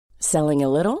Selling a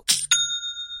little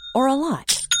or a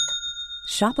lot?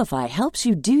 Shopify helps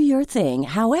you do your thing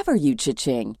however you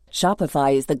cha-ching.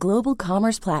 Shopify is the global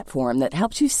commerce platform that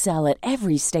helps you sell at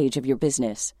every stage of your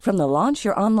business. From the launch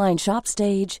your online shop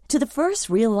stage to the first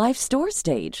real-life store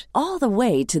stage, all the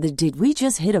way to the did we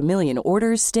just hit a million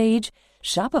orders stage.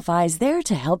 Shopify is there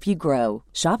to help you grow.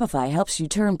 Shopify helps you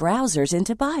turn browsers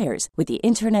into buyers with the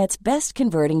internet's best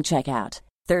converting checkout.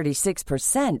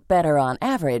 36% better on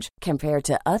average compared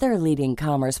to other leading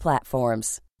commerce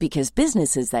platforms. Because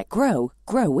businesses that grow,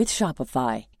 grow with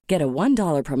Shopify. Get a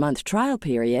 $1 per month trial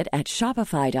period at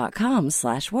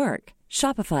shopify.com/work.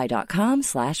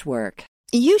 Shopify.com/work.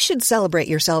 You should celebrate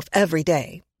yourself every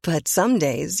day, but some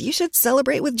days you should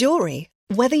celebrate with jewelry.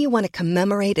 Whether you want to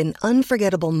commemorate an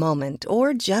unforgettable moment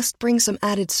or just bring some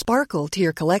added sparkle to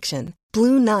your collection,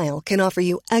 Blue Nile can offer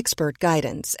you expert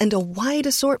guidance and a wide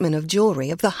assortment of jewelry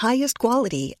of the highest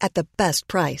quality at the best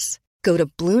price. Go to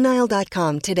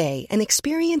BlueNile.com today and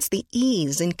experience the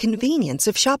ease and convenience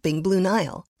of shopping Blue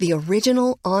Nile, the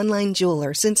original online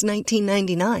jeweler since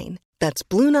 1999. That's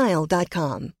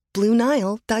BlueNile.com.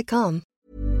 BlueNile.com.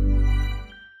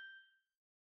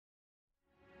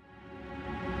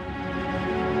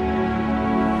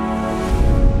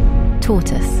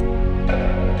 Tortoise.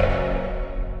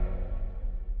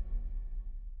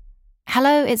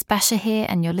 Hello, it's Basha here,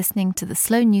 and you're listening to the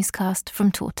Slow Newscast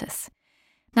from Tortoise.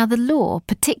 Now, the law,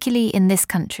 particularly in this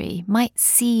country, might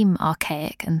seem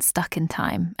archaic and stuck in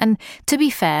time. And to be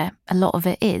fair, a lot of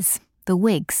it is. The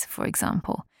wigs, for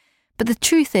example. But the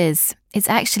truth is, it's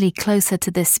actually closer to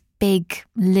this big,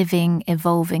 living,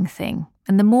 evolving thing.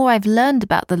 And the more I've learned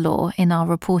about the law in our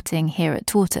reporting here at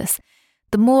Tortoise,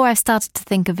 the more I've started to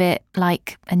think of it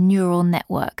like a neural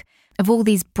network of all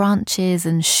these branches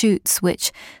and shoots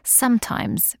which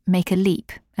sometimes make a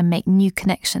leap and make new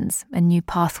connections and new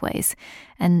pathways.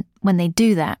 And when they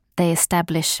do that, they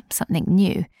establish something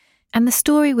new. And the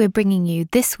story we're bringing you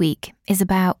this week is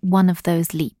about one of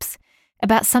those leaps,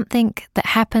 about something that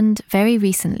happened very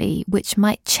recently which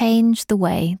might change the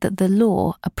way that the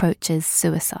law approaches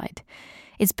suicide.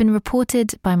 It's been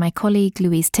reported by my colleague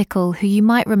Louise Tickle, who you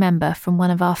might remember from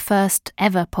one of our first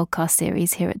ever podcast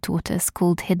series here at Tortoise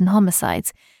called Hidden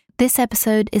Homicides. This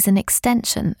episode is an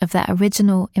extension of that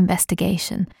original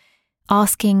investigation,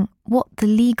 asking what the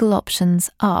legal options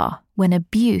are when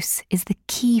abuse is the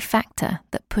key factor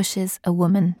that pushes a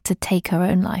woman to take her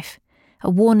own life. A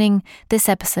warning, this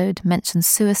episode mentions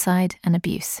suicide and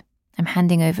abuse. I'm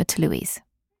handing over to Louise.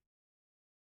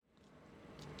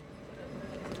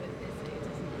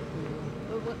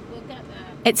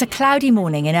 It's a cloudy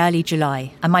morning in early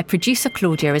July, and my producer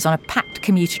Claudia is on a packed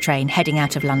commuter train heading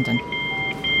out of London.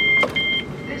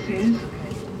 This is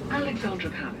Alexandra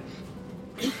Palace.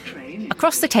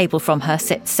 Across the table from her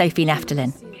sits Sophie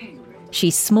Naftalin.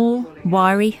 She's small,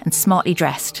 wiry and smartly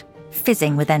dressed,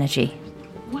 fizzing with energy.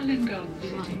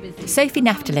 Sophie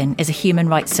Naftalin is a human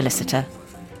rights solicitor,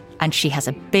 and she has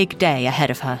a big day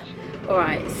ahead of her. All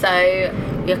right, so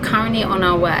we're currently on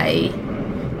our way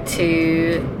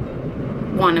to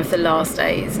one of the last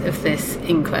days of this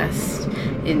inquest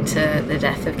into the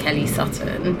death of Kellie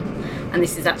Sutton. And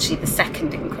this is actually the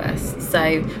second inquest.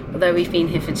 So although we've been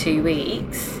here for 2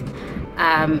 weeks,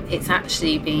 it's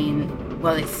actually been,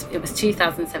 it was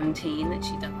 2017 that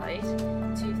she died.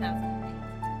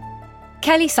 2008.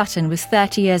 Kellie Sutton was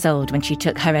 30 years old when she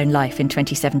took her own life in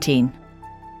 2017.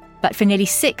 But for nearly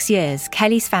 6 years,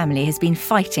 Kellie's family has been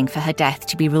fighting for her death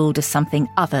to be ruled as something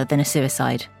other than a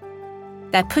suicide.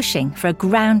 They're pushing for a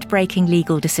groundbreaking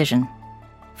legal decision,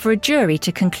 for a jury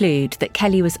to conclude that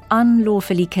Kellie was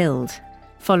unlawfully killed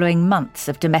following months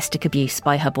of domestic abuse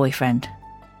by her boyfriend.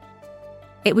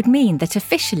 It would mean that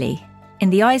officially, in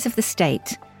the eyes of the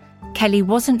state, Kellie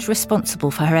wasn't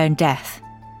responsible for her own death.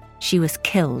 She was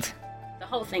killed. The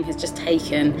whole thing has just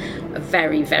taken a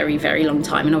very, very, very long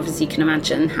time. And obviously you can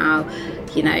imagine how,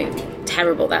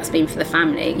 terrible that's been for the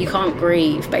family. You can't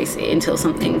grieve, basically, until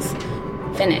something's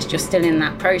finished. You're still in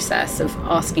that process of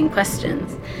asking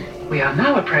questions. We are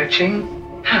now approaching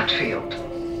Hatfield.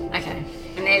 Okay,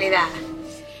 we're nearly there.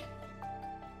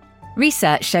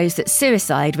 Research shows that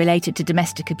suicide related to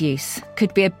domestic abuse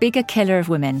could be a bigger killer of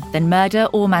women than murder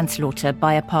or manslaughter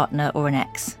by a partner or an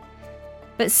ex.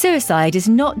 But suicide is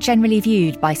not generally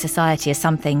viewed by society as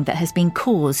something that has been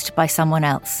caused by someone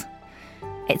else.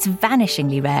 It's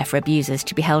vanishingly rare for abusers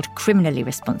to be held criminally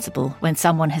responsible when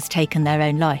someone has taken their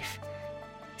own life.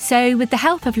 So, with the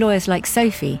help of lawyers like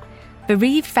Sophie,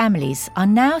 bereaved families are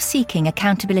now seeking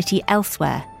accountability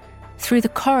elsewhere, through the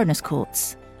coroner's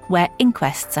courts, where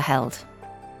inquests are held.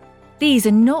 These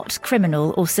are not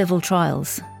criminal or civil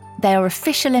trials. They are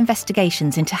official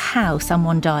investigations into how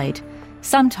someone died,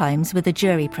 sometimes with a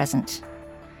jury present.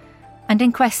 And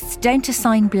inquests don't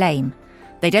assign blame.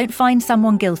 They don't find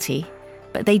someone guilty,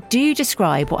 but they do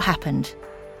describe what happened,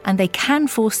 and they can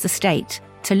force the state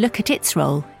to look at its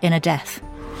role in a death.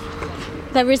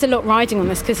 There is a lot riding on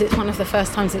this because it's one of the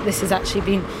first times that this has actually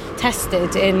been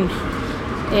tested in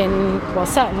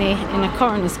certainly in a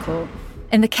coroner's court.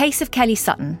 In the case of Kellie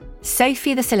Sutton,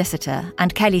 Sophie the solicitor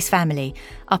and Kellie's family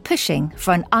are pushing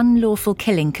for an unlawful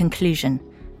killing conclusion,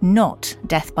 not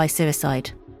death by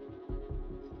suicide.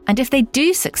 And if they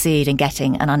do succeed in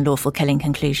getting an unlawful killing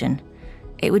conclusion,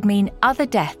 it would mean other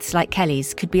deaths like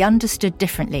Kellie's could be understood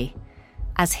differently,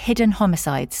 as hidden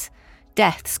homicides,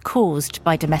 deaths caused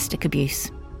by domestic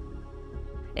abuse.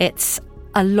 It's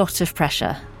a lot of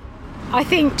pressure. I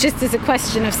think just as a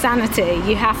question of sanity,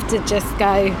 you have to just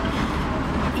go,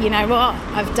 you know what,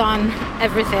 I've done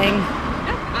everything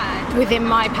within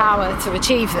my power to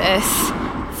achieve this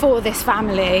for this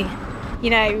family. You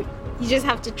know, you just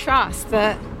have to trust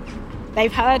that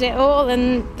they've heard it all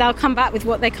and they'll come back with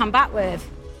what they come back with.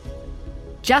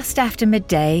 Just after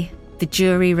midday, the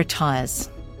jury retires.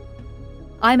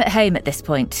 I'm at home at this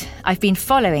point. I've been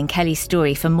following Kellie's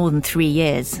story for more than 3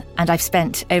 years, and I've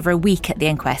spent over a week at the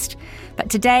inquest. But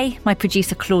today, my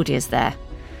producer Claudia's there.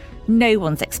 No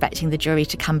one's expecting the jury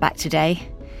to come back today.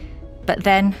 But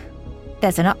then,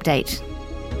 there's an update.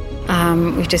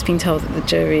 We've just been told that the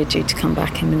jury are due to come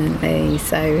back imminently,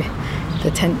 so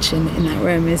the tension in that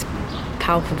room is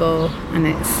palpable, and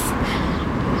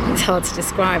it's hard to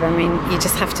describe. I mean, you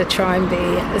just have to try and be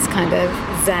as kind of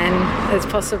zen as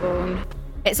possible.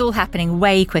 It's all happening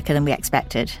way quicker than we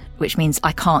expected, which means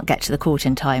I can't get to the court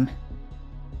in time.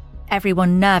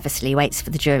 Everyone nervously waits for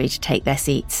the jury to take their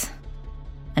seats.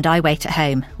 And I wait at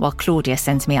home while Claudia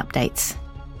sends me updates.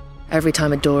 Every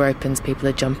time a door opens, people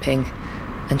are jumping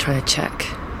and trying to check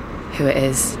who it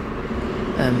is.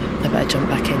 I better jump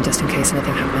back in just in case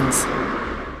anything happens.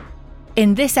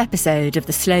 In this episode of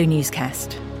the Slow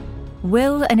Newscast,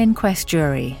 will an inquest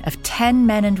jury of 10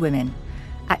 men and women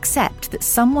accept that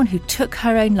someone who took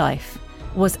her own life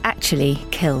was actually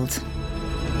killed?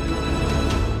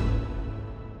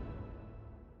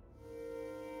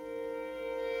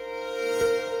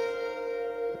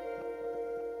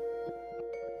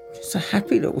 She's a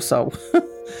happy little soul.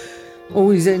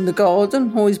 Always in the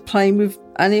garden, always playing with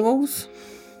animals.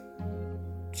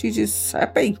 She's just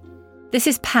happy. This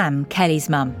is Pam, Kellie's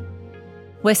mum.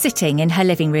 We're sitting in her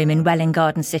living room in Welwyn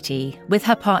Garden City with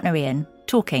her partner Ian,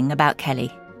 talking about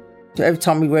Kellie. Every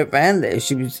time we went round there,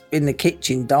 she was in the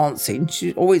kitchen dancing.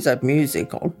 She always had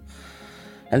music on.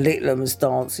 And little one was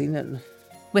dancing. And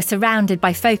we're surrounded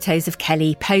by photos of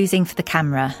Kellie posing for the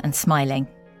camera and smiling.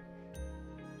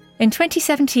 In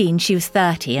 2017, she was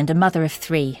 30 and a mother of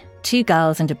 3, 2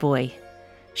 girls and a boy.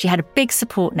 She had a big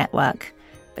support network,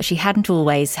 but she hadn't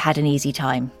always had an easy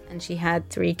time. And she had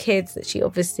 3 kids that she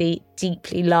obviously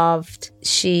deeply loved.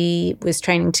 She was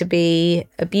training to be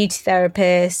a beauty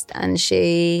therapist, and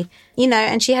she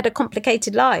had a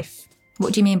complicated life.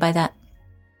 What do you mean by that?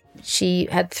 She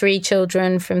had 3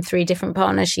 children from 3 different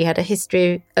partners. She had a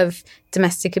history of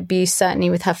domestic abuse, certainly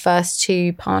with her first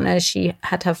 2 partners. She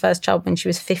had her first child when she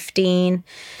was 15.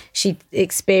 She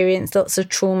experienced lots of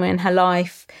trauma in her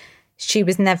life. She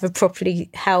was never properly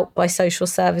helped by social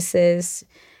services.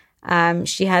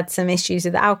 She had some issues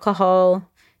with alcohol.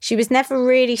 She was never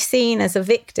really seen as a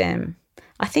victim.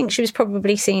 I think she was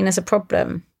probably seen as a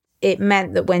problem. It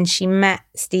meant that when she met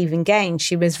Stephen Gaines,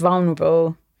 she was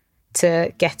vulnerable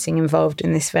to getting involved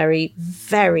in this very,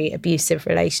 very abusive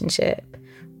relationship,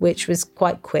 which was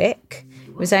quite quick.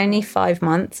 It was only 5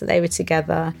 months that they were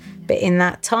together. But in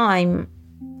that time,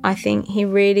 I think he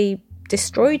really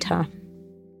destroyed her.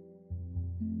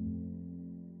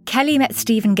 Kellie met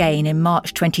Stephen Gaines in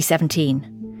March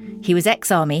 2017. He was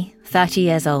ex-army, 30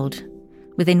 years old.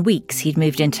 Within weeks, he'd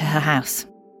moved into her house.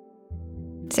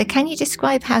 So can you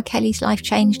describe how Kellie's life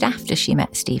changed after she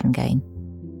met Stephen Gaines?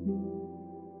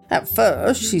 at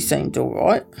first, she seemed all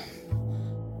right.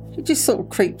 It just sort of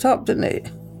creeped up, didn't it?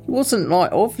 It wasn't,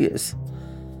 like, obvious.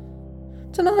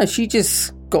 Don't know, she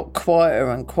just got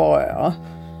quieter and quieter.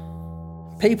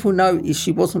 People noticed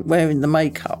she wasn't wearing the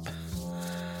makeup.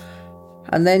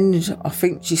 And then I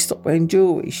think she stopped wearing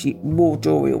jewellery. She wore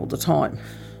jewellery all the time.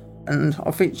 And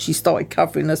I think she started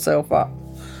covering herself up,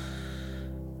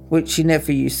 which she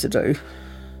never used to do.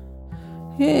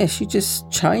 Yeah, she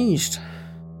just changed.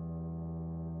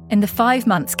 In the 5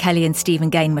 months Kellie and Stephen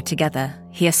Gaines were together,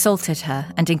 he assaulted her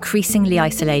and increasingly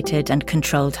isolated and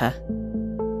controlled her.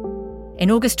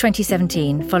 In August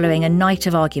 2017, following a night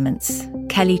of arguments,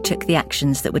 Kellie took the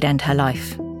actions that would end her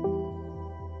life.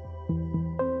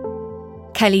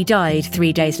 Kellie died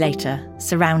 3 days later,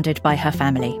 surrounded by her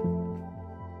family.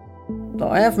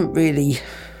 I haven't really,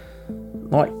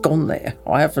 gone there.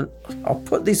 I'll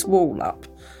put this wall up.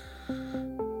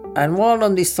 And while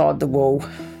on this side of the wall,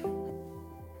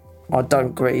 I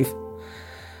don't grieve.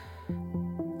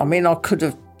 I mean, I could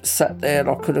have sat there,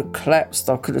 I could have collapsed,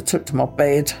 I could have took to my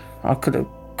bed, I could have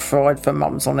cried for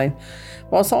months on end.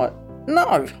 But I was like,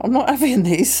 no, I'm not having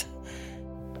this.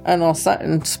 And I sat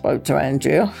and spoke to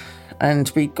Andrea,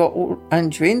 and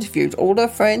Andrea interviewed all her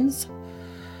friends.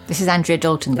 This is Andrea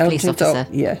Dalton, the police officer.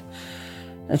 Yeah,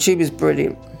 and she was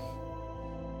brilliant.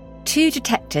 2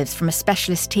 detectives from a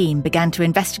specialist team began to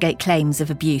investigate claims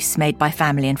of abuse made by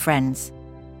family and friends.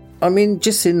 I mean,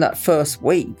 just in that first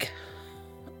week,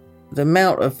 the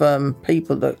amount of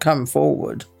people that come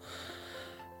forward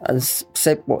and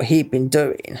said what he'd been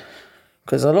doing,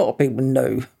 because a lot of people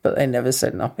knew, but they never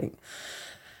said nothing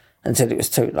until it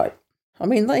was too late. I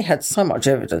mean, they had so much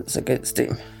evidence against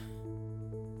him.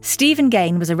 Stephen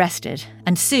Gain was arrested,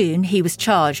 and soon he was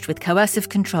charged with coercive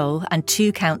control and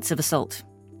 2 counts of assault.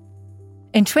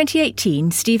 In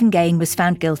 2018, Stephen Gain was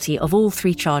found guilty of all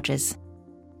 3 charges.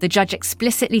 The judge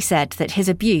explicitly said that his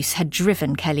abuse had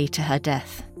driven Kellie to her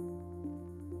death.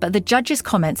 But the judge's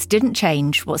comments didn't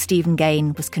change what Stephen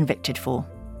Gain was convicted for.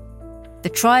 The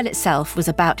trial itself was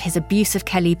about his abuse of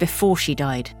Kellie before she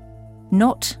died,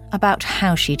 not about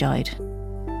how she died.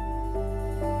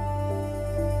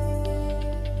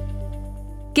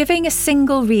 Giving a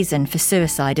single reason for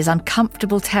suicide is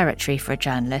uncomfortable territory for a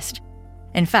journalist.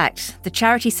 In fact, the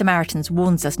charity Samaritans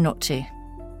warns us not to.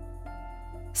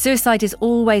 Suicide is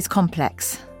always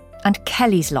complex, and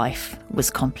Kellie's life was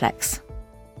complex.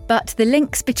 But the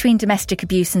links between domestic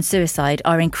abuse and suicide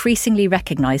are increasingly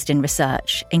recognised in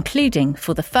research, including,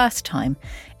 for the first time,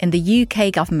 in the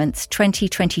UK government's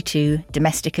 2022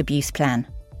 Domestic Abuse Plan.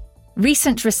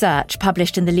 Recent research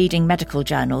published in the leading medical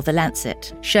journal, The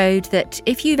Lancet, showed that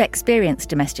if you've experienced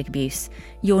domestic abuse,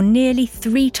 you're nearly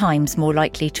 3 times more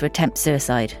likely to attempt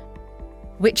suicide.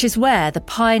 Which is where the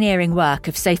pioneering work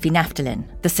of Sophie Naftalin,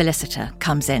 the solicitor,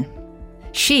 comes in.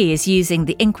 She is using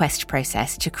the inquest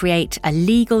process to create a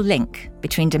legal link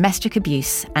between domestic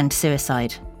abuse and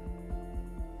suicide.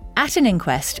 At an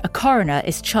inquest, a coroner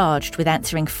is charged with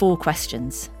answering 4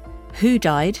 questions: who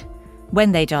died,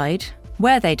 when they died,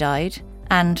 where they died,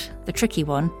 and, the tricky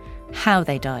one, how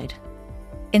they died.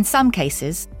 In some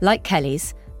cases, like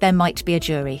Kellie's, there might be a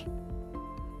jury.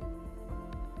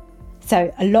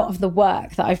 So a lot of the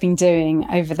work that I've been doing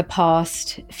over the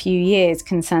past few years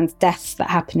concerns deaths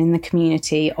that happen in the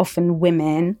community, often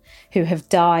women who have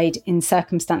died in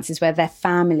circumstances where their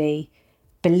family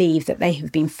believe that they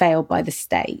have been failed by the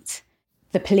state.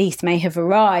 The police may have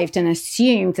arrived and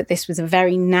assumed that this was a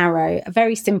very narrow, a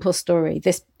very simple story.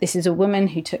 This is a woman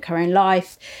who took her own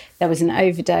life. There was an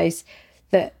overdose.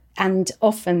 And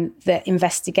often the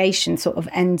investigation sort of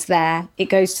ends there. It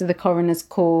goes to the coroner's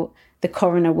court. The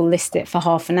coroner will list it for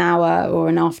half an hour or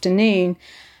an afternoon.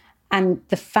 And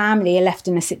the family are left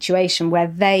in a situation where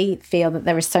they feel that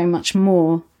there is so much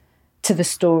more to the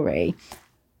story.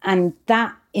 And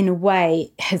that, in a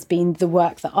way, has been the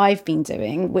work that I've been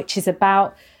doing, which is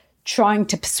about trying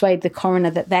to persuade the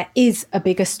coroner that there is a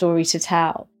bigger story to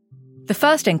tell. The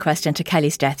first inquest into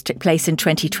Kellie's death took place in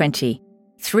 2020,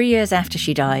 3 years after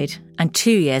she died and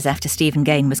 2 years after Stephen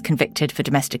Gain was convicted for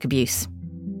domestic abuse.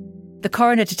 The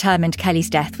coroner determined Kellie's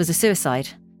death was a suicide.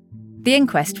 The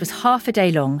inquest was half a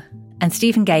day long, and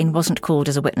Stephen Gain wasn't called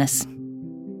as a witness.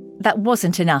 That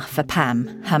wasn't enough for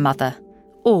Pam, her mother,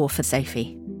 or for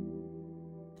Sophie.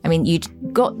 I mean, you'd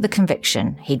got the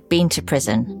conviction. He'd been to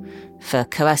prison for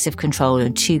coercive control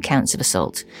and 2 counts of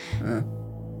assault.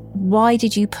 Why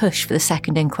did you push for the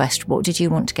second inquest? What did you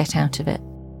want to get out of it?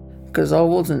 Because I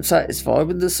wasn't satisfied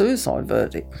with the suicide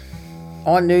verdict.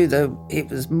 I knew that it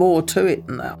was more to it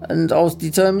than that, and I was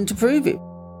determined to prove it.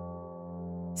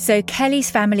 So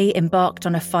Kellie's family embarked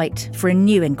on a fight for a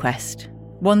new inquest,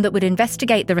 one that would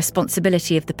investigate the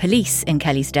responsibility of the police in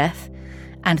Kellie's death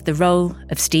and the role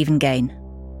of Stephen Gain.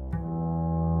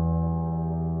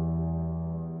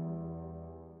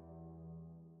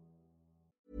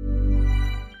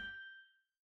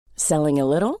 Selling a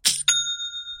little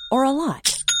or a lot?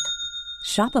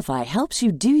 Shopify helps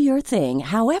you do your thing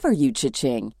however you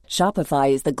cha-ching.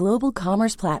 Shopify is the global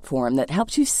commerce platform that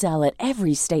helps you sell at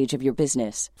every stage of your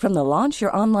business. From the launch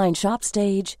your online shop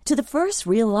stage to the first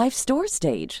real-life store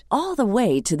stage, all the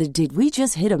way to the did we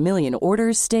just hit a million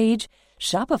orders stage.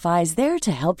 Shopify is there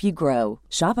to help you grow.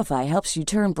 Shopify helps you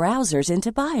turn browsers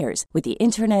into buyers with the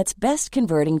internet's best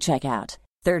converting checkout.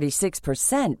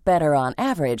 36% better on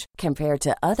average compared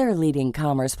to other leading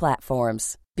commerce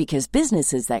platforms. Because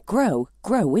businesses that grow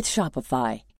with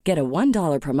Shopify. Get a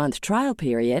 $1 per month trial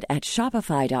period at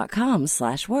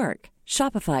shopify.com/work.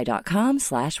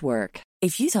 Shopify.com/work.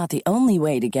 If you thought the only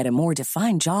way to get a more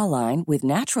defined jawline with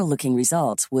natural-looking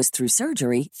results was through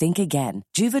surgery, think again.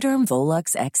 Juvederm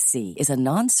Volux XC is a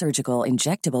non-surgical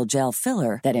injectable gel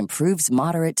filler that improves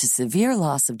moderate to severe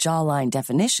loss of jawline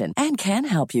definition and can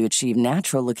help you achieve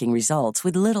natural-looking results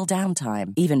with little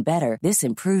downtime. Even better, this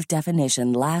improved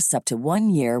definition lasts up to 1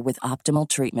 year with optimal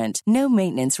treatment. No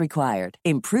maintenance required.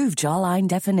 Improve jawline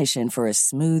definition for a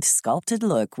smooth, sculpted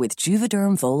look with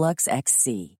Juvederm Volux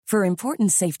XC. For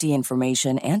important safety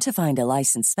information and to find a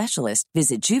licensed specialist,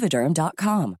 visit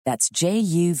Juvederm.com. That's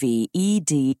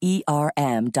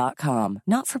JUVEDERM.com.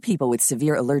 Not for people with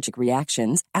severe allergic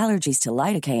reactions, allergies to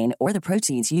lidocaine, or the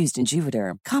proteins used in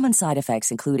Juvederm. Common side effects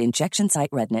include injection site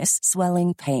redness,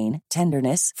 swelling, pain,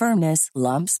 tenderness, firmness,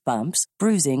 lumps, bumps,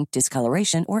 bruising,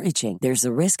 discoloration, or itching. There's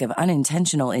a risk of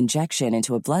unintentional injection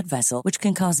into a blood vessel, which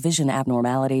can cause vision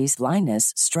abnormalities,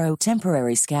 blindness, stroke,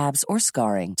 temporary scabs, or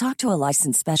scarring. Talk to a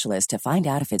licensed specialist to find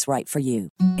out if it's right for you.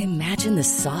 Imagine the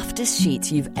softest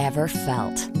sheets you've ever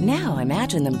felt. Now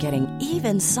imagine them getting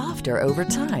even softer over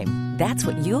time. That's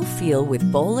what you'll feel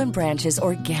with Boll & Branch's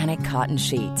organic cotton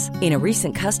sheets. In a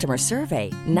recent customer survey,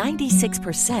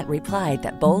 96% replied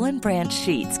that Boll & Branch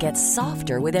sheets get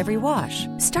softer with every wash.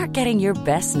 Start getting your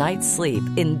best night's sleep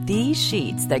in these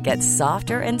sheets that get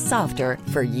softer and softer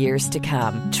for years to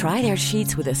come. Try their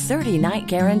sheets with a 30-night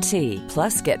guarantee.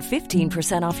 Plus, get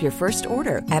 15% off your first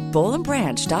order at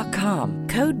BollandBranch.com.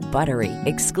 Code BUTTERY.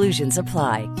 Exclusions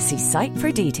apply. See site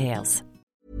for details.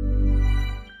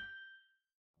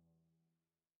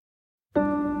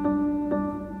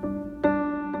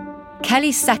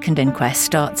 Kellie's second inquest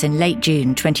starts in late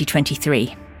June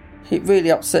 2023. It really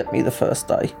upset me the first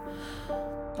day.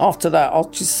 After that, I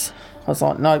was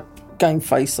like, no, game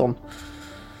face on.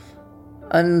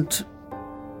 And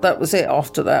that was it.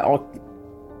 After that,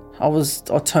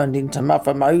 I turned into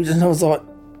mother mode and I was like,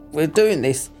 we're doing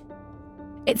this.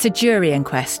 It's a jury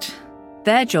inquest.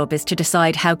 Their job is to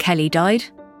decide how Kellie died,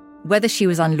 whether she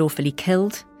was unlawfully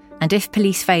killed, and if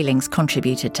police failings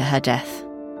contributed to her death.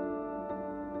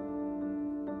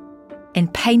 In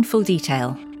painful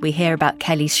detail, we hear about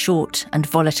Kellie's short and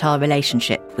volatile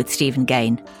relationship with Stephen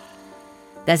Gain.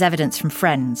 There's evidence from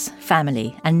friends,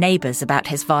 family, and neighbours about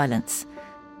his violence.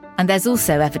 And there's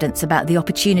also evidence about the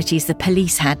opportunities the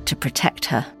police had to protect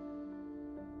her.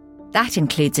 That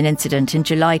includes an incident in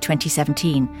July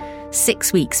 2017,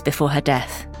 6 weeks before her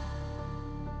death.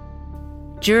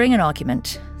 During an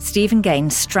argument, Stephen Gain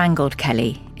strangled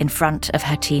Kellie in front of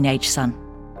her teenage son.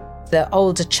 The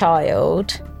older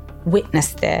child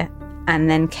witnessed it and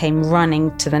then came running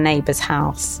to the neighbour's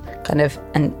house,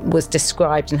 and was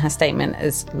described in her statement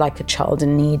as like a child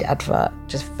in need advert,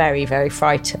 just very, very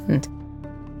frightened.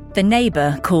 The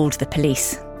neighbour called the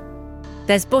police.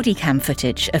 There's body cam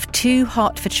footage of 2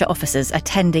 Hertfordshire officers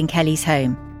attending Kellie's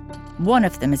home. One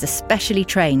of them is a specially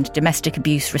trained domestic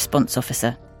abuse response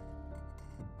officer.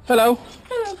 Hello.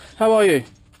 Hello. How are you?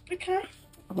 Okay.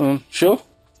 Sure?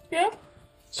 Yeah.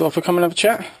 So if we come and have a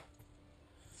chat?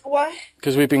 Why?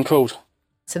 Because we've been called.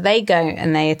 So they go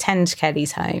and they attend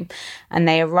Kellie's home and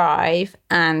they arrive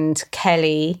and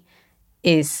Kellie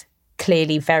is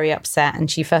clearly very upset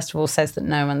and she first of all says that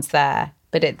no one's there,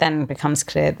 but it then becomes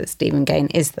clear that Stephen Gain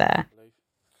is there.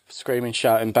 Screaming,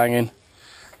 shouting, banging.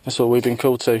 That's what we've been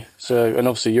called to. So, and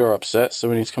obviously you're upset, so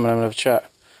we need to come and have a chat.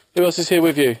 Who else is here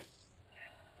with you?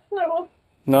 No one.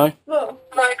 No? No.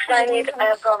 I need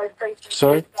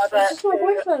Sorry? This is my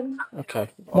boyfriend. Okay.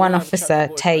 One officer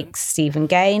takes Stephen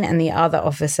Gain and the other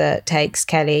officer takes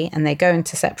Kellie and they go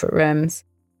into separate rooms.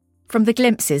 From the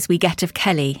glimpses we get of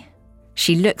Kellie,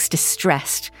 she looks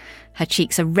distressed. Her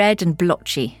cheeks are red and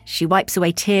blotchy. She wipes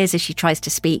away tears as she tries to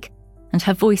speak, and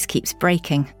her voice keeps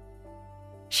breaking.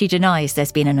 She denies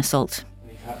there's been an assault.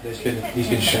 He's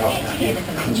been shouting at you.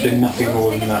 There's been nothing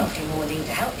more than that.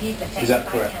 Is that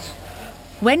correct?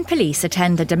 When police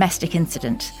attend a domestic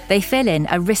incident, they fill in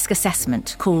a risk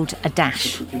assessment called a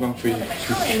DASH.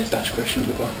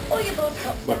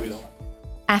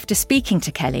 After speaking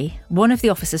to Kellie, one of the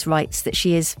officers writes that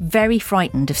she is very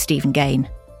frightened of Stephen Gain,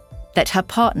 that her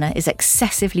partner is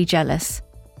excessively jealous,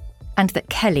 and that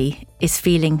Kellie is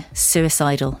feeling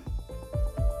suicidal.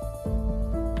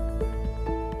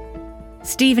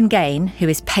 Stephen Gain, who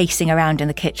is pacing around in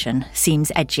the kitchen,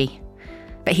 seems edgy.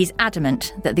 But he's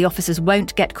adamant that the officers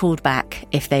won't get called back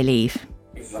if they leave.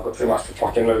 I've got too much to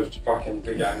fucking lose to fucking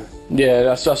do that. Yeah,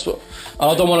 that's what...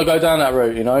 I don't want to go down that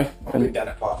route, you know? I'll be down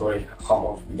that pathway. I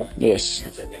can't move. Yes.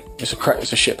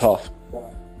 It's a shit path.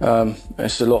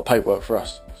 It's a lot of paperwork for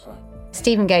us. So.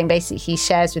 Stephen Gain basically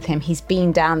shares with him he's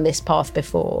been down this path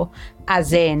before,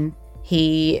 as in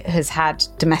he has had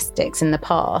domestics in the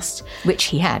past. Which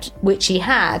he had,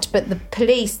 but the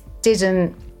police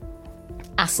didn't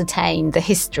ascertain the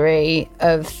history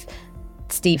of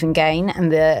Stephen Gain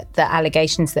and the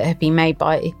allegations that had been made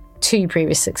by two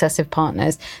previous successive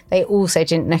partners. They also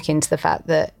didn't look into the fact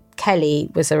that Kellie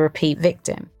was a repeat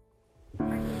victim.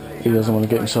 He doesn't want to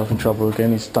get himself in trouble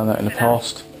again. He's done that in the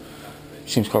past.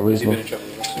 Seems quite reasonable.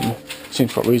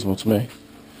 To me.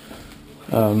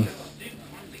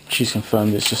 She's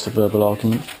confirmed it's just a verbal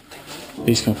argument.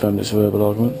 He's confirmed it's a verbal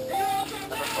argument.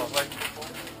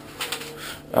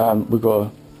 We've got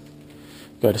to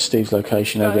go to Steve's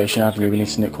location, Aviation Avenue. We need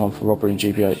to nick one for robbery and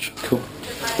GBH. Cool.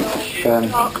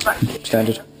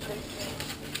 Standard.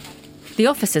 The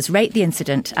officers rate the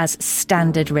incident as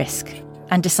standard risk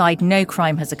and decide no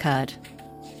crime has occurred.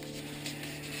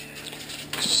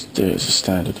 Just do it as a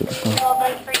standard.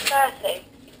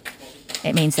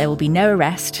 It means there will be no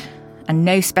arrest and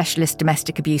no specialist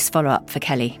domestic abuse follow-up for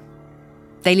Kellie.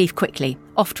 They leave quickly,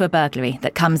 off to a burglary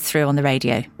that comes through on the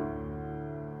radio.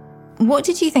 What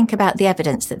did you think about the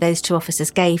evidence that those two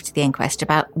officers gave to the inquest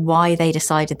about why they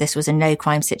decided this was a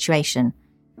no-crime situation?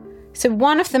 So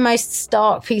one of the most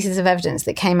stark pieces of evidence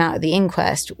that came out of the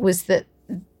inquest was that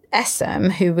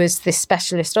Essam, who was this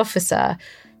specialist officer,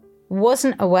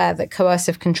 wasn't aware that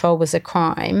coercive control was a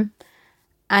crime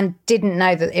and didn't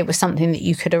know that it was something that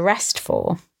you could arrest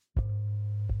for.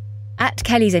 At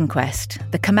Kellie's inquest,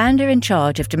 the commander in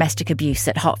charge of domestic abuse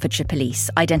at Hertfordshire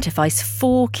Police identifies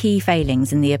 4 key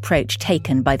failings in the approach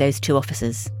taken by those two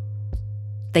officers.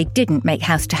 They didn't make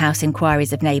house-to-house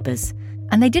inquiries of neighbours,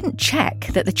 and they didn't check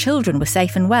that the children were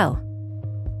safe and well.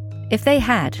 If they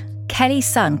had, Kellie's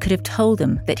son could have told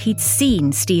them that he'd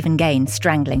seen Stephen Gain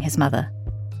strangling his mother.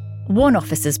 One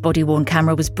officer's body-worn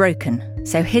camera was broken,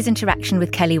 so his interaction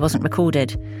with Kellie wasn't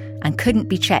recorded and couldn't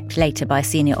be checked later by a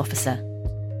senior officer.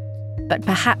 But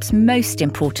perhaps most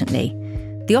importantly,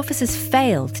 the officers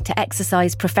failed to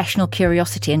exercise professional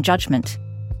curiosity and judgment.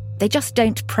 They just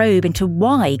don't probe into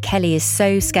why Kellie is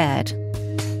so scared.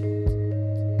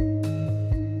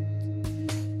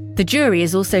 The jury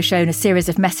is also shown a series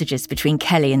of messages between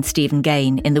Kellie and Stephen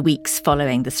Gain in the weeks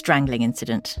following the strangling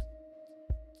incident.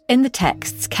 In the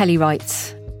texts, Kellie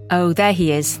writes, "Oh, there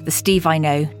he is, the Steve I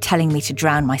know, telling me to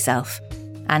drown myself.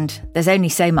 And there's only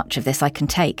so much of this I can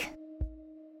take."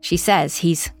 She says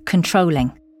he's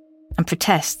controlling and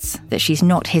protests that she's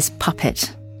not his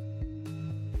puppet.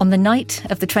 On the night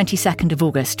of the 22nd of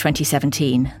August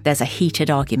 2017, there's a heated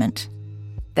argument.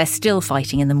 They're still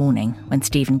fighting in the morning when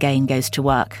Stephen Gain goes to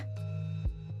work.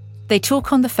 They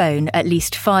talk on the phone at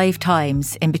least 5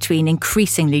 times in between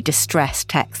increasingly distressed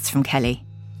texts from Kellie.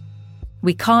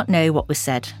 We can't know what was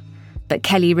said, but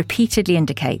Kellie repeatedly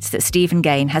indicates that Stephen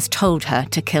Gain has told her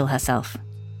to kill herself.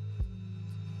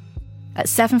 At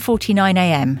 7:49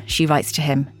 a.m, she writes to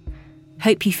him,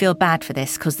 "Hope you feel bad for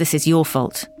this, because this is your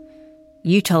fault.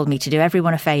 You told me to do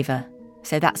everyone a favour,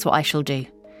 so that's what I shall do.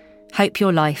 Hope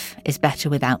your life is better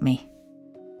without me."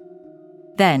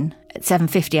 Then, at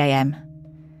 7:50 a.m,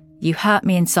 "You hurt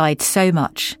me inside so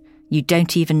much, you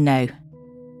don't even know."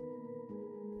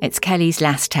 It's Kellie's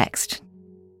last text.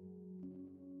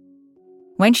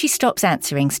 When she stops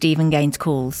answering Stephen Gain's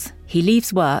calls, he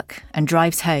leaves work and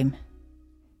drives home.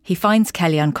 He finds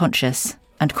Kellie unconscious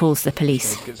and calls the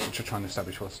police. To try and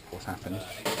establish what's happened.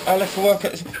 I left for work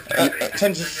at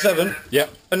 10 to 7. Yep.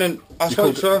 And then I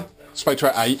spoke to her. Spoke to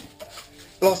her at 8.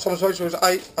 Last time I spoke to her was at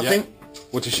 8, I think.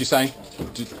 What did she say?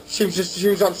 She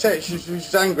was upset, she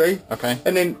was angry. Okay.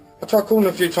 And then I tried calling her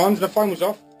a few times and the phone was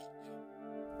off.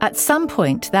 At some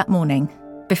point that morning,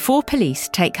 before police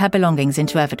take her belongings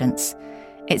into evidence,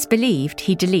 it's believed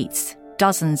he deletes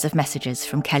dozens of messages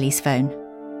from Kellie's phone.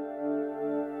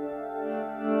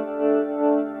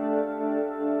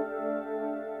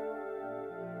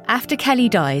 After Kellie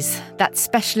dies, that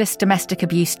specialist domestic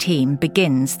abuse team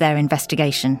begins their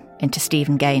investigation into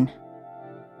Stephen Gain.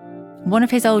 One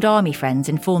of his old army friends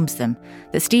informs them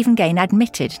that Stephen Gain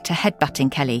admitted to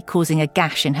headbutting Kellie, causing a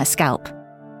gash in her scalp.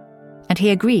 And he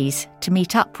agrees to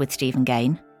meet up with Stephen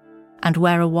Gain and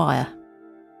wear a wire.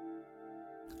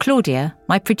 Claudia,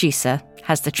 my producer,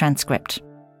 has the transcript.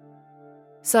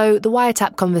 So the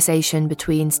wiretap conversation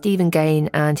between Stephen Gain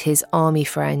and his army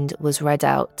friend was read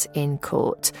out in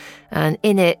court. And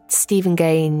in it, Stephen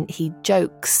Gain, he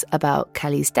jokes about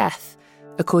Kellie's death.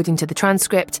 According to the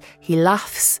transcript, he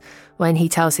laughs when he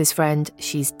tells his friend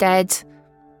she's dead.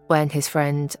 When his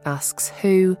friend asks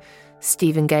who,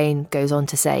 Stephen Gain goes on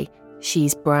to say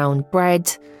she's brown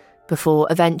bread, before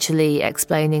eventually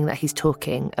explaining that he's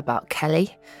talking about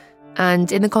Kellie.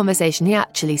 And in the conversation, he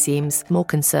actually seems more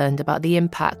concerned about the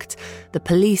impact the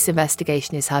police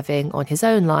investigation is having on his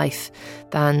own life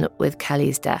than with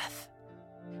Kellie's death.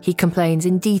 He complains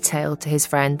in detail to his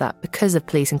friend that because of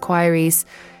police inquiries,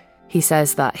 he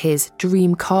says that his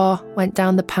dream car went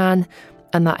down the pan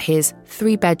and that his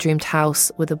 3-bedroomed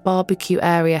house with a barbecue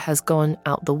area has gone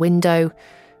out the window,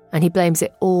 and he blames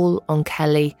it all on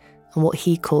Kellie and what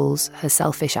he calls her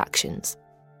selfish actions.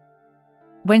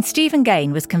 When Stephen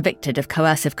Gain was convicted of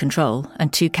coercive control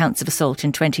and 2 counts of assault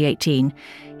in 2018,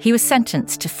 he was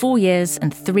sentenced to 4 years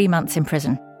and 3 months in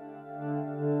prison.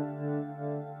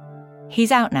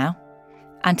 He's out now,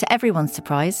 and to everyone's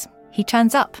surprise, he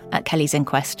turns up at Kellie's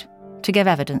inquest to give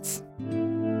evidence.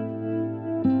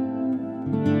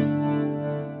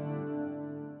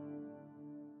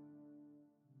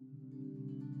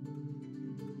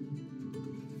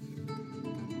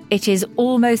 It is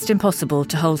almost impossible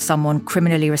to hold someone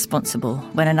criminally responsible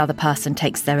when another person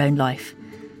takes their own life.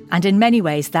 And in many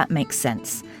ways that makes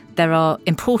sense. There are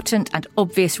important and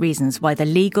obvious reasons why the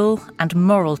legal and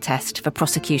moral test for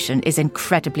prosecution is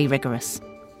incredibly rigorous.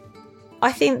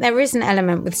 I think there is an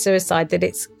element with suicide that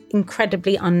it's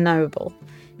incredibly unknowable.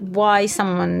 Why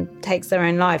someone takes their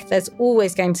own life, there's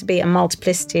always going to be a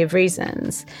multiplicity of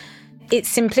reasons.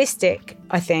 It's simplistic,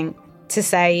 I think, to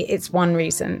say it's one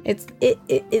reason.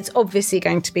 It's obviously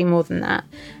going to be more than that.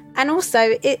 And also,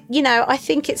 I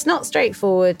think it's not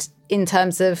straightforward in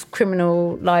terms of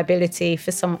criminal liability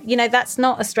for someone. That's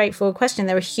not a straightforward question.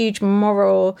 There are huge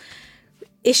moral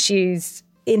issues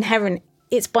inherent.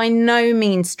 It's by no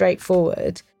means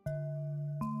straightforward.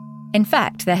 In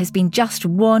fact, there has been just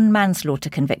one manslaughter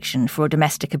conviction for a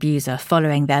domestic abuser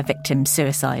following their victim's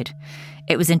suicide.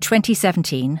 It was in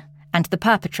 2017, and the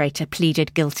perpetrator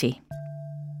pleaded guilty.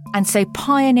 And so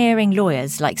pioneering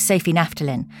lawyers like Sophie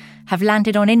Naftulin have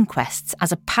landed on inquests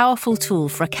as a powerful tool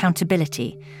for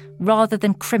accountability rather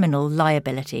than criminal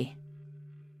liability.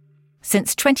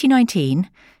 Since 2019,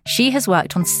 she has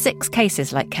worked on 6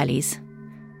 cases like Kellie's.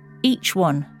 Each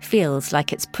one feels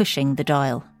like it's pushing the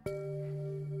dial.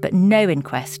 But no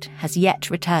inquest has yet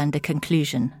returned a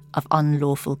conclusion of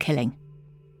unlawful killing.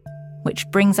 Which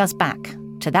brings us back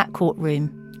to that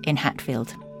courtroom in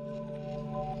Hatfield.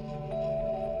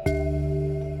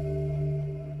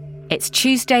 It's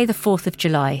Tuesday the 4th of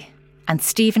July, and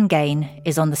Stephen Gain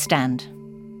is on the stand.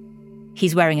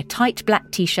 He's wearing a tight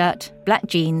black t-shirt, black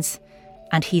jeans,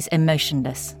 and he's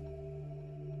emotionless.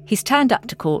 He's turned up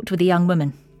to court with a young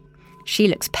woman. She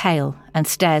looks pale and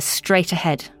stares straight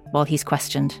ahead while he's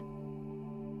questioned.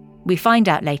 We find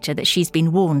out later that she's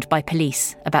been warned by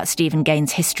police about Stephen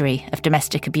Gain's history of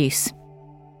domestic abuse.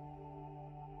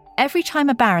 Every time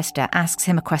a barrister asks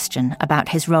him a question about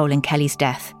his role in Kellie's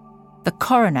death, the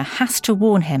coroner has to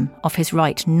warn him of his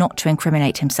right not to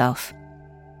incriminate himself.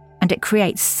 And it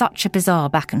creates such a bizarre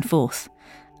back and forth.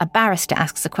 A barrister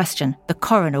asks a question, the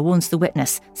coroner warns the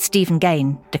witness, Stephen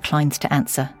Gain declines to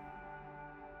answer.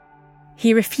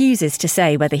 He refuses to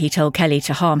say whether he told Kellie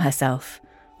to harm herself,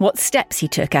 what steps he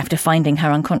took after finding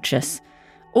her unconscious,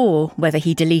 or whether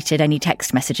he deleted any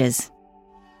text messages.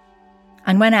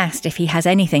 And when asked if he has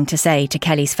anything to say to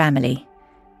Kellie's family,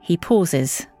 he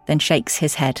pauses, then shakes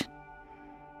his head.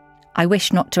 I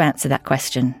wish not to answer that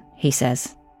question, he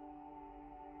says.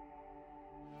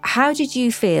 How did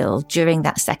you feel during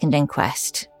that second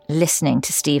inquest, listening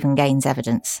to Stephen Gain's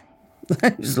evidence?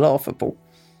 It was laughable.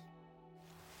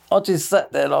 I just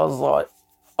sat there and I was like,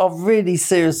 I really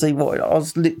seriously wanted, I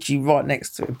was literally right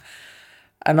next to him.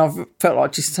 And I felt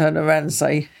like just turn around and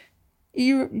say,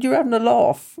 you're having a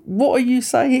laugh. What are you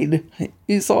saying?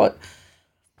 It's like,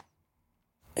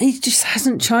 he just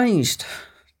hasn't changed.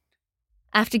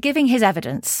 After giving his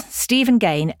evidence, Stephen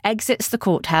Gain exits the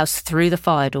courthouse through the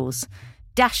fire doors,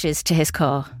 dashes to his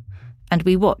car, and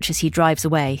we watch as he drives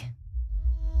away.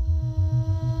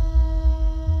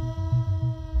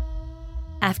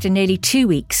 After nearly 2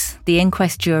 weeks, the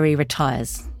inquest jury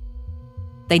retires.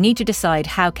 They need to decide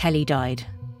how Kellie died: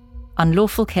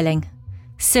 unlawful killing,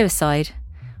 suicide,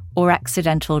 or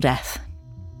accidental death.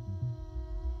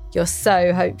 You're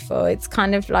so hopeful. It's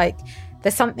kind of like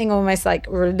there's something almost like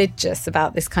religious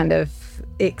about this kind of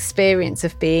experience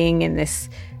of being in this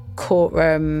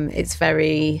courtroom. It's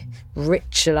very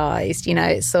ritualized,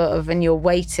 it's sort of, and you're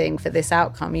waiting for this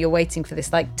outcome. You're waiting for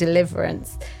this like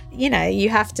deliverance. You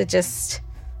have to just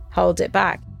hold it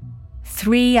back.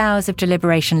 3 hours of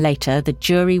deliberation later, the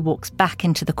jury walks back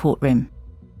into the courtroom.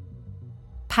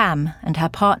 Pam and her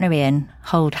partner Ian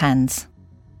hold hands.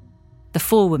 The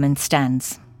forewoman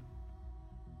stands.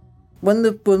 When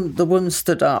the woman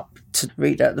stood up to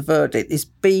read out the verdict, this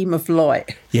beam of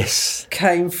light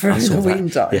came through the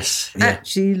window. Yes.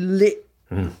 Actually lit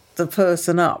the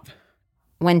person up.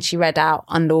 When she read out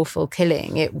unlawful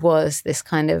killing, it was this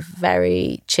kind of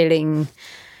very chilling,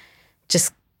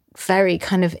 just very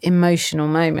kind of emotional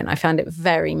moment. I found it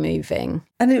very moving.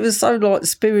 And it was so like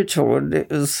spiritual, and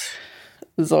it was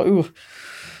like, ooh.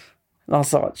 And I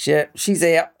was like, yeah, she's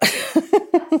out.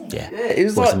 Yeah, it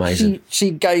was like amazing.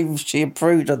 She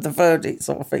approved of the verdict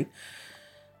sort of thing.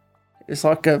 It's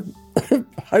like a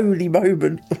holy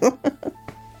moment.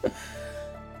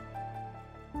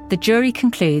 The jury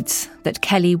concludes that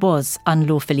Kellie was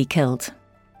unlawfully killed.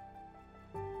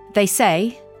 They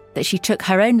say that she took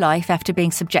her own life after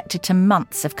being subjected to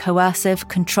months of coercive,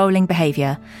 controlling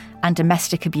behaviour and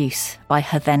domestic abuse by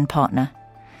her then partner.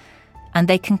 And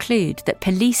they conclude that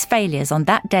police failures on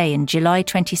that day in July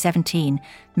 2017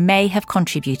 may have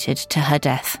contributed to her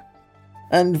death.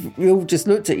 And we all just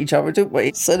looked at each other, didn't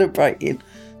we, celebrating.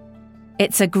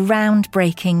 It's a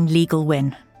groundbreaking legal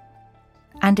win.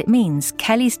 And it means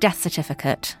Kellie's death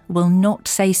certificate will not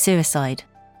say suicide.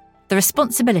 The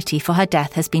responsibility for her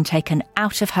death has been taken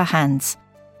out of her hands.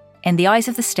 In the eyes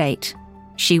of the state,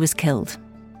 she was killed.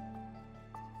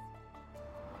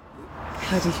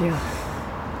 How do you feel?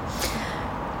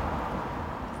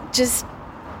 Just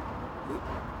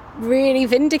really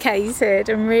vindicated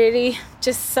and really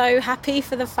just so happy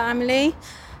for the family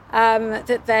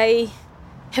that they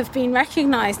have been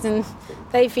recognised and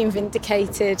they've been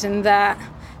vindicated, and that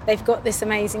they've got this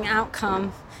amazing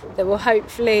outcome that will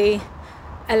hopefully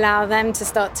allow them to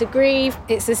start to grieve.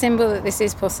 It's a symbol that this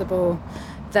is possible,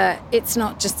 that it's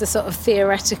not just a sort of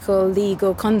theoretical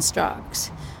legal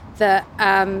construct, that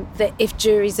if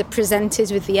juries are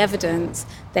presented with the evidence,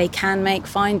 they can make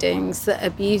findings that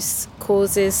abuse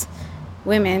causes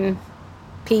women,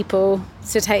 people,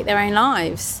 to take their own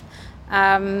lives.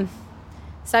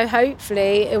 So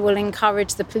hopefully it will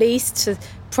encourage the police to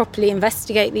properly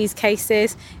investigate these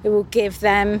cases. It will give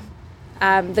them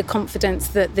the confidence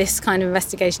that this kind of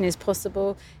investigation is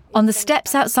possible. On the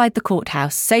steps outside the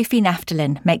courthouse, Sophie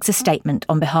Naftalin makes a statement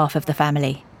on behalf of the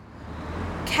family.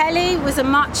 Kellie was a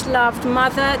much-loved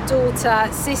mother,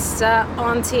 daughter, sister,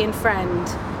 auntie and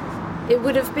friend. It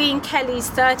would have been Kellie's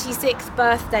 36th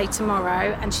birthday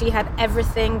tomorrow, and she had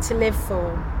everything to live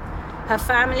for. Her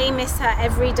family miss her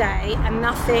every day, and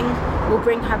nothing will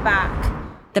bring her back.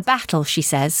 The battle, she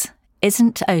says,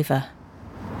 isn't over.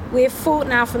 We have fought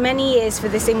now for many years for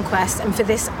this inquest and for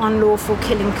this unlawful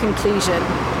killing conclusion.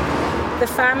 The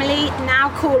family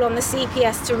now call on the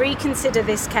CPS to reconsider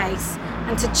this case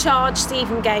and to charge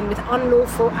Stephen Gain with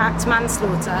unlawful act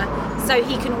manslaughter so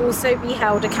he can also be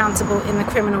held accountable in the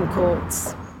criminal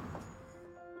courts.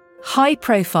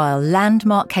 High-profile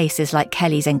landmark cases like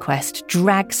Kellie's inquest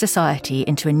drag society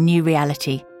into a new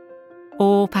reality,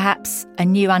 or perhaps a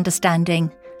new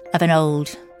understanding of an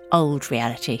old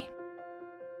reality.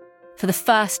 For the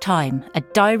first time, a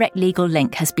direct legal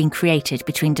link has been created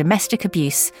between domestic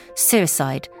abuse,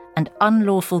 suicide, and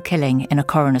unlawful killing in a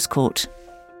coroner's court.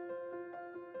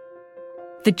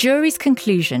 The jury's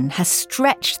conclusion has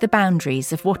stretched the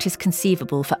boundaries of what is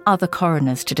conceivable for other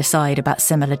coroners to decide about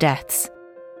similar deaths.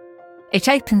 It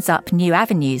opens up new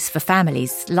avenues for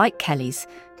families like Kellie's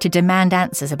to demand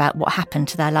answers about what happened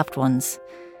to their loved ones.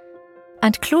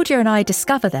 And Claudia and I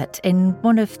discover that in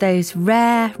one of those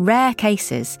rare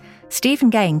cases,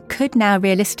 Stephen Gain could now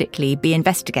realistically be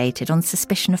investigated on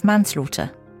suspicion of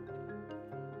manslaughter.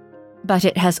 But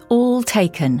it has all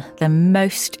taken the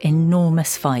most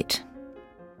enormous fight.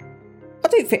 I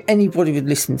don't think anybody would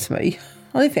listen to me.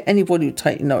 I don't think anybody would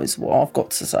take notice of what I've got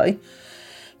to say.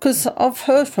 Because I've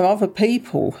heard from other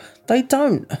people, they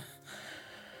don't.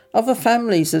 Other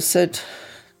families have said,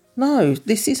 no,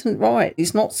 this isn't right,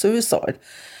 it's not suicide.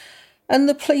 And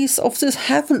the police officers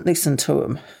haven't listened to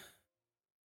them.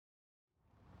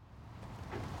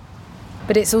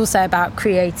 But it's also about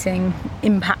creating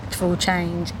impactful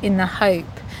change in the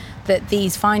hope that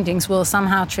these findings will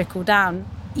somehow trickle down,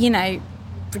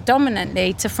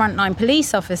 predominantly to frontline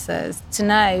police officers, to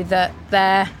know that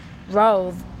their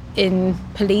role in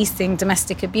policing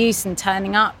domestic abuse and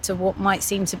turning up to what might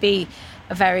seem to be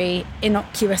a very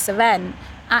innocuous event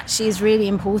actually is really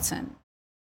important.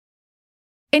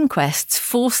 Inquests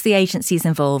force the agencies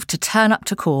involved to turn up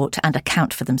to court and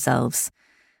account for themselves,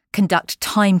 conduct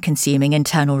time-consuming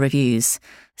internal reviews,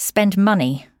 spend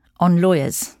money on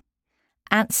lawyers,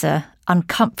 answer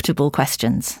uncomfortable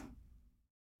questions.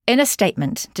 In a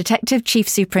statement, Detective Chief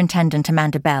Superintendent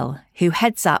Amanda Bell, who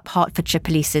heads up Hertfordshire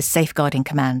Police's Safeguarding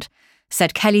Command,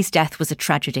 said Kellie's death was a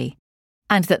tragedy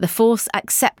and that the force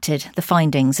accepted the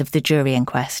findings of the jury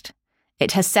inquest.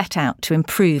 It has set out to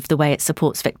improve the way it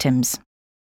supports victims.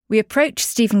 We approached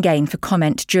Stephen Gain for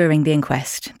comment during the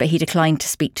inquest, but he declined to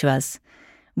speak to us.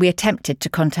 We attempted to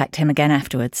contact him again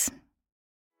afterwards.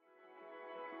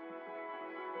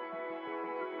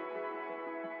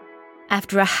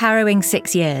 After a harrowing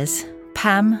 6 years,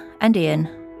 Pam and Ian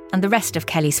and the rest of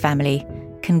Kellie's family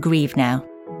can grieve now.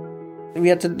 We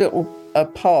had a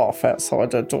path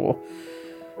outside her door,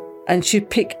 and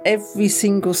she'd pick every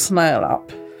single snail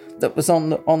up that was on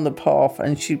the path,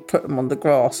 and she'd put them on the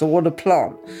grass or on a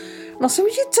plant. And I said,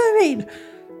 "What are you doing?"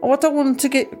 "Oh, I don't want them to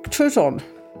get trod on."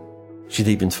 She'd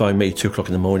even phone me 2 o'clock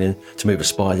in the morning to move a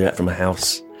spider out from the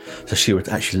house. So she would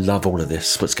actually love all of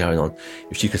this, what's going on.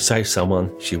 If she could save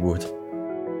someone, she would.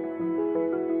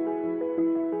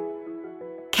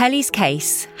 Kellie's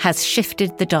case has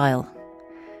shifted the dial.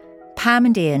 Pam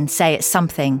and Ian say it's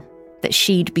something that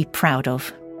she'd be proud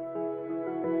of.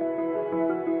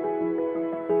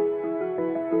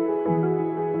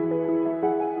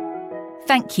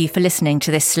 Thank you for listening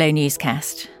to this Slow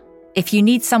Newscast. If you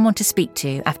need someone to speak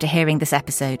to after hearing this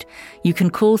episode, you can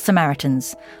call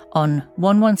Samaritans on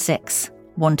 116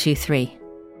 123.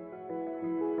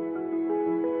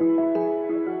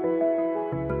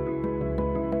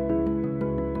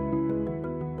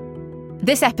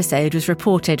 This episode was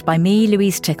reported by me,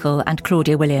 Louise Tickle, and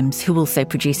Claudia Williams, who also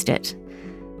produced it.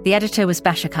 The editor was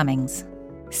Basha Cummings.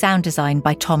 Sound design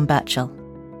by Tom Birchall.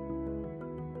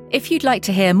 If you'd like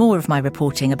to hear more of my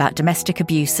reporting about domestic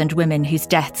abuse and women whose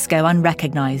deaths go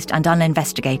unrecognised and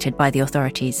uninvestigated by the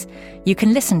authorities, you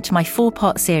can listen to my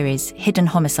 4-part series, Hidden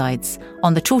Homicides,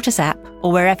 on the Tortoise app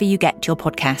or wherever you get your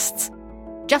podcasts.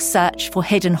 Just search for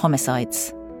Hidden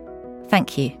Homicides.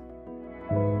 Thank you.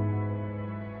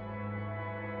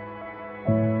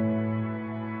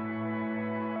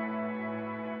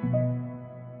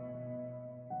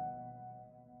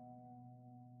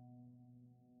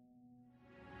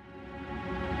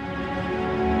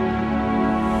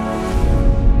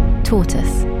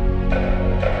 Tortoise.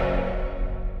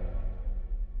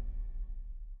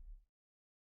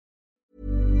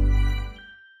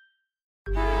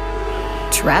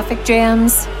 Traffic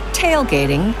jams,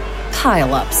 tailgating,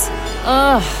 pile-ups.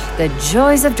 Ugh, the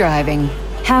joys of driving.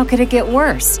 How could it get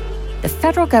worse? The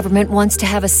federal government wants to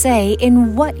have a say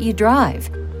in what you drive.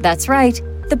 That's right.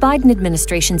 The Biden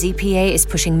administration's EPA is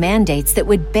pushing mandates that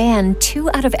would ban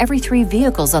 2 out of every 3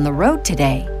 vehicles on the road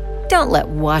today. Don't let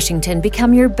Washington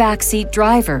become your backseat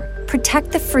driver.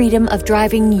 Protect the freedom of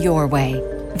driving your way.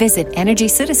 Visit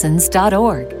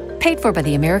EnergyCitizens.org. Paid for by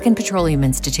the American Petroleum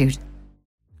Institute.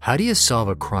 How do you solve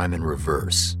a crime in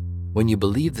reverse when you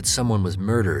believe that someone was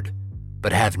murdered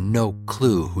but have no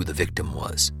clue who the victim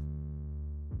was?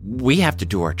 We have to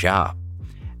do our job,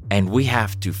 and we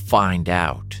have to find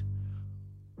out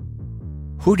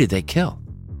who did they kill,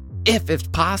 if it's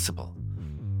possible.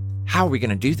 How are we going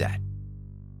to do that?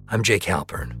 I'm Jake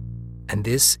Halpern, and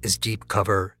this is Deep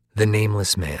Cover: The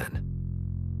Nameless Man.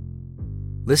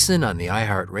 Listen on the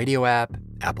iHeartRadio app,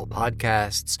 Apple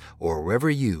Podcasts, or wherever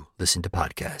you listen to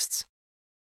podcasts.